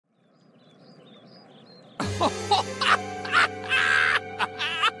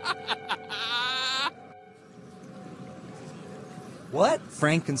What?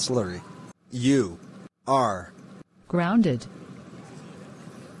 Frankencelery. You are grounded.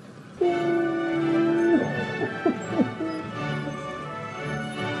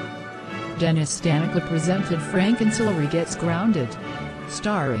 Dennis Danica presented Frankencelery Gets Grounded.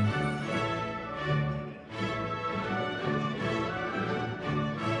 Starring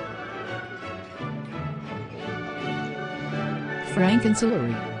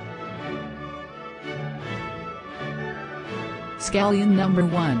Frankencelery, Scallion number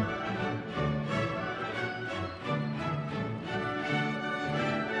 1,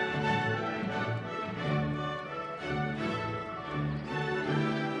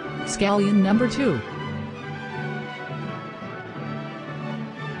 Scallion number 2,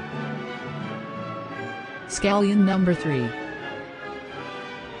 Scallion number 3,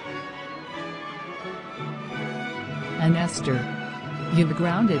 and Esther. You're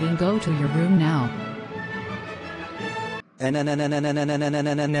grounded and go to your room now.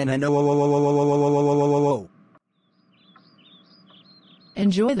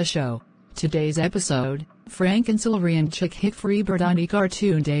 Enjoy the show. Today's episode, Frankencelery and Chick Hick free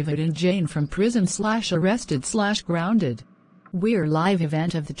BradAniCartoon David and Jane from prison/arrested/grounded. We're live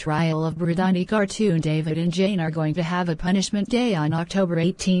event of the trial of BradAniCartoon David and Jane are going to have a punishment day on October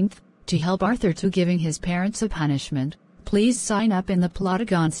 18th. To help Arthur to giving his parents a punishment, please sign up in the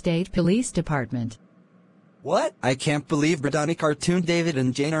Plotagon State Police Department. What? I can't believe BradAniCartoon David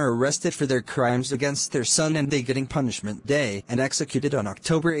and Jane are arrested for their crimes against their son and they getting punishment day and executed on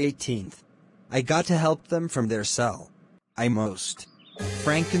October 18th. I got to help them from their cell. I most.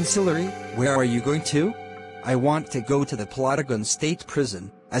 Frankencelery, where are you going to? I want to go to the Plotagon State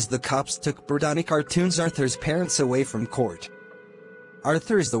Prison, as the cops took BradAniCartoon's Arthur's parents away from court.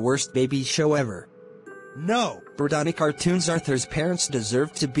 Arthur is the worst baby show ever. No! BradAniCartoon's Arthur's parents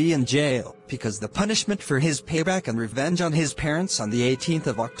deserve to be in jail, because the punishment for his payback and revenge on his parents on the 18th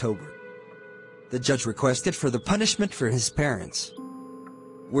of October. The judge requested for the punishment for his parents.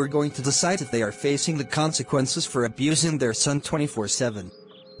 We're going to decide if they are facing the consequences for abusing their son 24/7.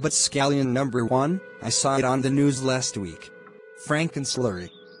 But Scallion number 1, I saw it on the news last week. Frankencelery.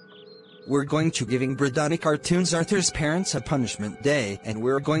 We're going to giving BradAniCartoon's Arthur's parents a punishment day and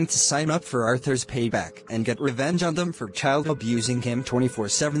we're going to sign up for Arthur's payback and get revenge on them for child abusing him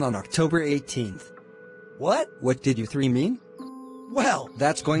 24/7 on October 18th. What? What did you three mean? Well,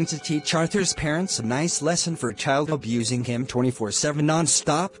 that's going to teach Arthur's parents a nice lesson for child abusing him 24/7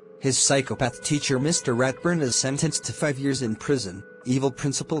 non-stop. His psychopath teacher Mr. Ratburn is sentenced to 5 years in prison. Evil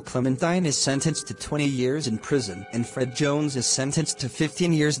Principal Clementine is sentenced to 20 years in prison, and Fred Jones is sentenced to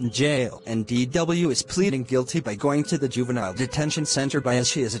 15 years in jail, and DW is pleading guilty by going to the juvenile detention center as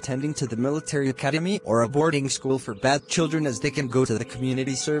she is attending to the military academy or a boarding school for bad children as they can go to the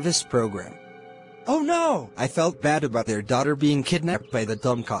community service program. Oh no! I felt bad about their daughter being kidnapped by the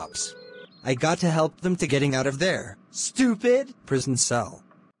dumb cops. I got to help them to getting out of their stupid prison cell.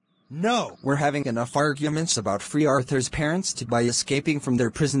 No! We're having enough arguments about free Arthur's parents to by escaping from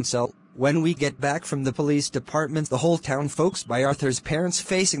their prison cell. When we get back from the police department, the whole town folks by Arthur's parents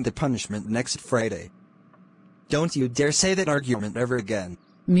facing the punishment next Friday. Don't you dare say that argument ever again.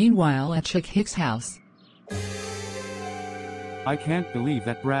 Meanwhile at Chick Hick's house. I can't believe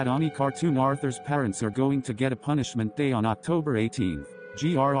that BradAniCartoon Arthur's parents are going to get a punishment day on October 18th.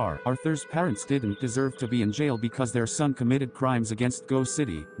 GRR. Arthur's parents didn't deserve to be in jail because their son committed crimes against Go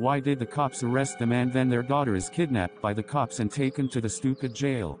City. Why did the cops arrest them and then their daughter is kidnapped by the cops and taken to the stupid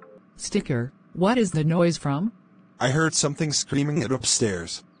jail? Sticker, what is the noise from? I heard something screaming at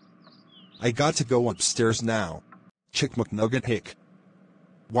upstairs. I got to go upstairs now. Chick McNugget Hick.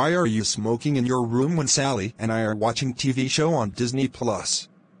 Why are you smoking in your room when Sally and I are watching TV show on Disney Plus?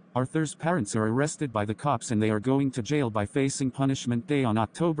 Arthur's parents are arrested by the cops and they are going to jail by facing punishment day on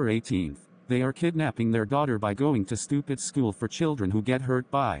October 18th. They are kidnapping their daughter by going to stupid school for children who get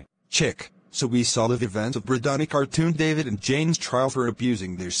hurt by Chick. So we saw the event of BradAniCartoon David and Jane's trial for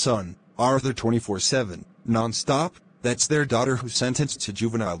abusing their son, Arthur 24/7, non-stop. That's their daughter who's sentenced to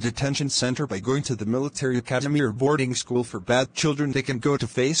juvenile detention center by going to the military academy or boarding school for bad children they can go to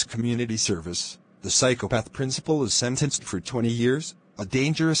face community service. The psychopath principal is sentenced for 20 years. A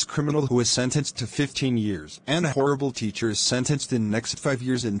dangerous criminal who is sentenced to 15 years, and a horrible teacher is sentenced in next 5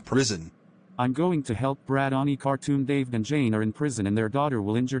 years in prison. I'm going to help BradAniCartoon Dave and Jane are in prison and their daughter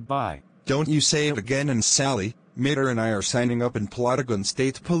will injured by. Don't you say it again. And Sally, Mater and I are signing up in Plotagon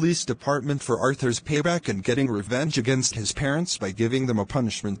State Police Department for Arthur's payback and getting revenge against his parents by giving them a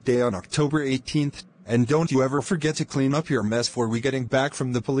punishment day on October 18th. And don't you ever forget to clean up your mess before we getting back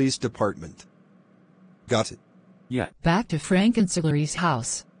from the police department. Got it. Yeah. Back to Frankenselery's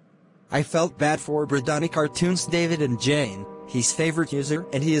house. I felt bad for BradAniCartoon's David and Jane, his favorite user,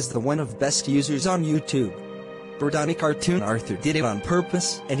 and he is the one of best users on YouTube. BradAniCartoon Arthur did it on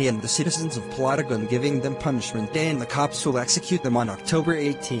purpose, and he and the citizens of Plotagon giving them punishment day, and the cops will execute them on October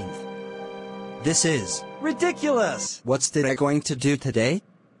 18th. This is ridiculous! What's I going to do today?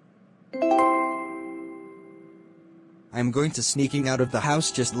 I'm going to sneaking out of the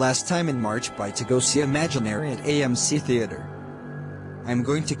house just last time in March to go see Imaginary at AMC Theater. I'm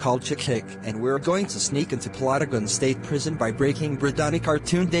going to call Chick Hick, and we're going to sneak into Plotagon State Prison by breaking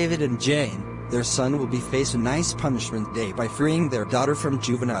BradAniCartoon David and Jane. Their son will be face a nice punishment day by freeing their daughter from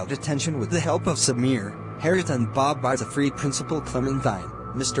juvenile detention with the help of Samir, Harriet and Bob by the free Principal Clementine,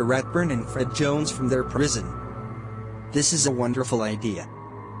 Mr. Ratburn and Fred Jones from their prison. This is a wonderful idea.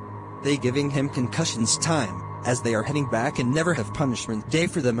 They giving him concussions time, as they are heading back and never have punishment day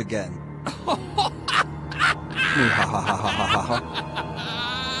for them again.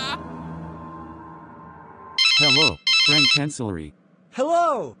 Hello, Frankencelery.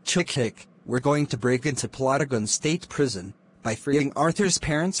 Hello, Chick Hick. We're going to break into Plotagon State Prison by freeing Arthur's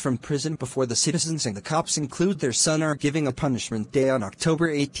parents from prison before the citizens and the cops include their son are giving a punishment day on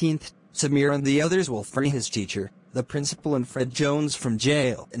October 18th. Samir and the others will free his teacher, the principal, and Fred Jones from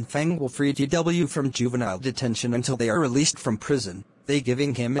jail, and Fang will free TW from juvenile detention until they are released from prison. They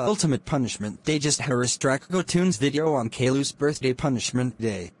giving him ultimate punishment day just Harris Dracotoon's video on Kalu's birthday punishment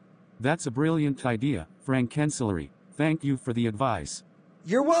day. That's a brilliant idea, Frankencelery. Thank you for the advice.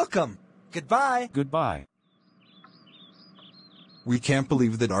 You're welcome. Goodbye. Goodbye. We can't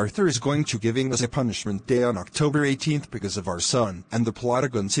believe that Arthur is going to giving us a punishment day on October 18th because of our son and the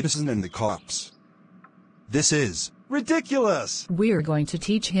Plotagon citizen and the cops. This is ridiculous! We're going to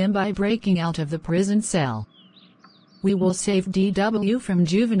teach him by breaking out of the prison cell. We will save DW from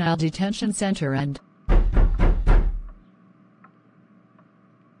juvenile detention center and...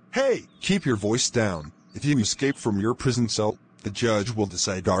 Hey, keep your voice down. If you escape from your prison cell, the judge will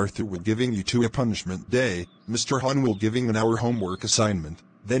decide Arthur will giving you to a punishment day, Mr. Han will giving an hour homework assignment,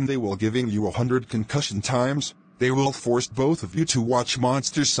 then they will giving you 100 concussion times, they will force both of you to watch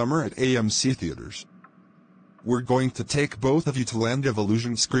Monster Summer at AMC theaters. We're going to take both of you to Land of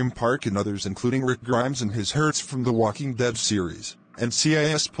Illusion, Scream Park, and others including Rick Grimes and his Hurts from the Walking Dead series, and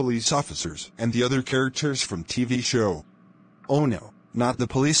CIS police officers and the other characters from TV show. Oh no, not the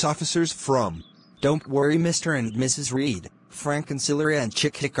police officers from... Don't worry, Mr. and Mrs. Reed. Frankencelery and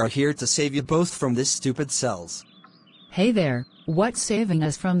Chick Hick are here to save you both from this stupid cells. Hey there, what's saving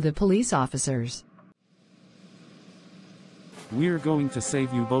us from the police officers? We're going to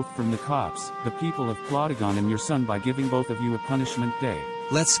save you both from the cops, the people of Plotagon, and your son by giving both of you a punishment day.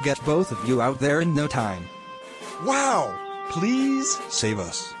 Let's get both of you out there in no time. Wow! Please save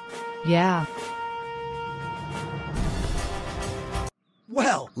us. Yeah.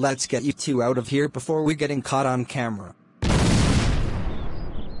 Well, let's get you two out of here before we getting caught on camera.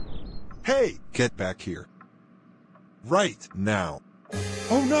 Hey, get back here. Right now.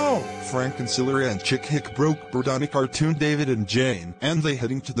 Oh no! Frankencelery and Chick Hick broke BradAniCartoon David and Jane, and they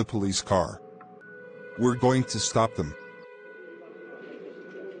heading to the police car. We're going to stop them.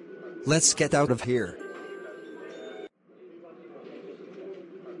 Let's get out of here.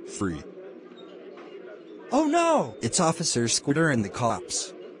 Free. Oh no! It's Officer Scooter and the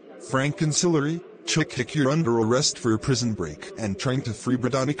cops. Frankencelery, Chick Hick, you're under arrest for a prison break and trying to free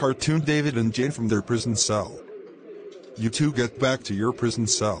BradAniCartoon David and Jane from their prison cell. You two get back to your prison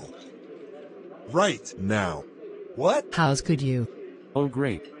cell. Right now. What? How's could you? Oh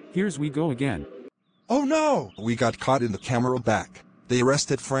great, here's we go again. Oh no! We got caught in the camera back. They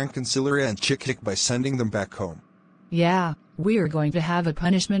arrested Frankencelery and Chick Hick by sending them back home. Yeah, we're going to have a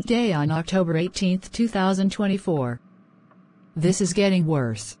punishment day on October 18th, 2024. This is getting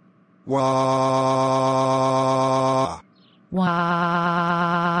worse. Wah!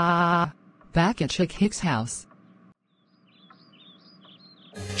 Wah! Back at Chick Hick's house.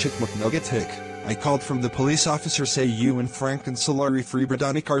 Chick McNugget Hick, I called from the police officer say you and Frankencelery free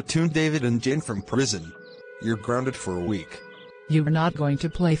BradAniCartoon David and Jane from prison. You're grounded for a week. You're not going to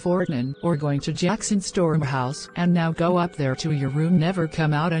play Fortnite or going to Jackson's Storehouse, and now go up there to your room, never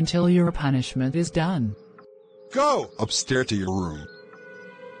come out until your punishment is done. Go upstairs to your room.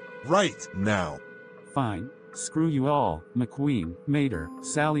 Right now. Fine, screw you all, McQueen, Mater,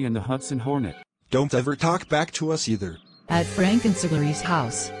 Sally and the Hudson Hornet. Don't ever talk back to us either. At Frankenselery's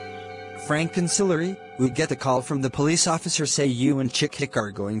house. Frankencelery, we get a call from the police officer say you and Chick Hick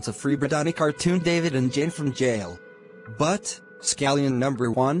are going to free BradAniCartoon David and Jane from jail. But, Scallion number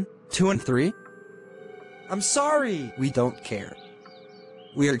 1, 2 and 3? I'm sorry, we don't care.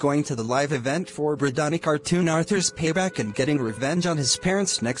 We are going to the live event for BradAniCartoon Arthur's payback and getting revenge on his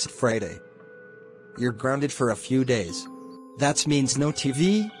parents next Friday. You're grounded for a few days. That means no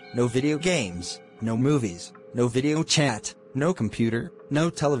TV, no video games, no movies, no video chat, no computer, no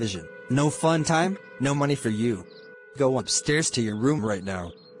television, no fun time, no money for you. Go upstairs to your room right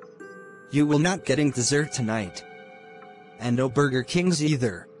now. You will not getting dessert tonight. And no Burger Kings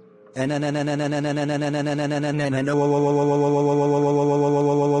either. This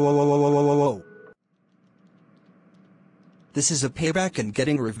is a payback, and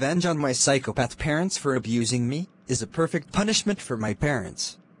getting revenge on my psychopath parents for abusing me is a perfect punishment for my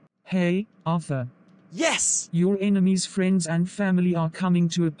parents. Hey, Arthur. Yes! Your enemies, friends and family are coming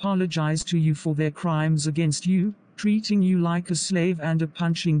to apologize to you for their crimes against you, treating you like a slave and a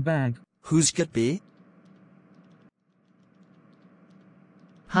punching bag. Who's could be?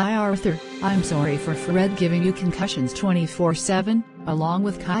 Hi Arthur, I'm sorry for Fred giving you concussions 24/7, along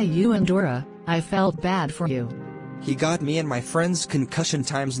with Caillou and Dora. I felt bad for you. He got me and my friends concussion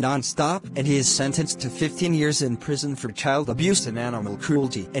times non-stop, and he is sentenced to 15 years in prison for child abuse and animal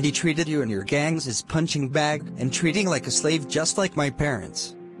cruelty, and he treated you and your gangs as punching bag and treating like a slave just like my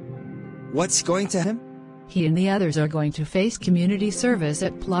parents. What's going to him? He and the others are going to face community service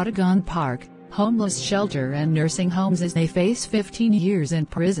at Plotagon Park, homeless shelter and nursing homes as they face 15 years in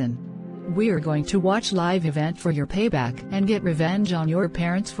prison. We are going to watch live event for your payback and get revenge on your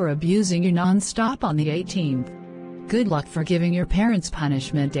parents for abusing you non-stop on the 18th. Good luck for giving your parents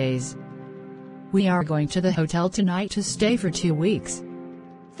punishment days. We are going to the hotel tonight to stay for 2 weeks.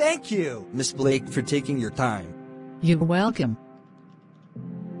 Thank you, Miss Blake, for taking your time. You're welcome.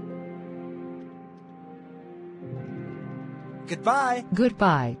 Goodbye.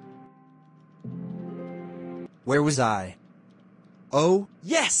 Goodbye. Where was I? Oh,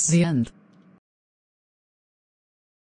 yes! The end.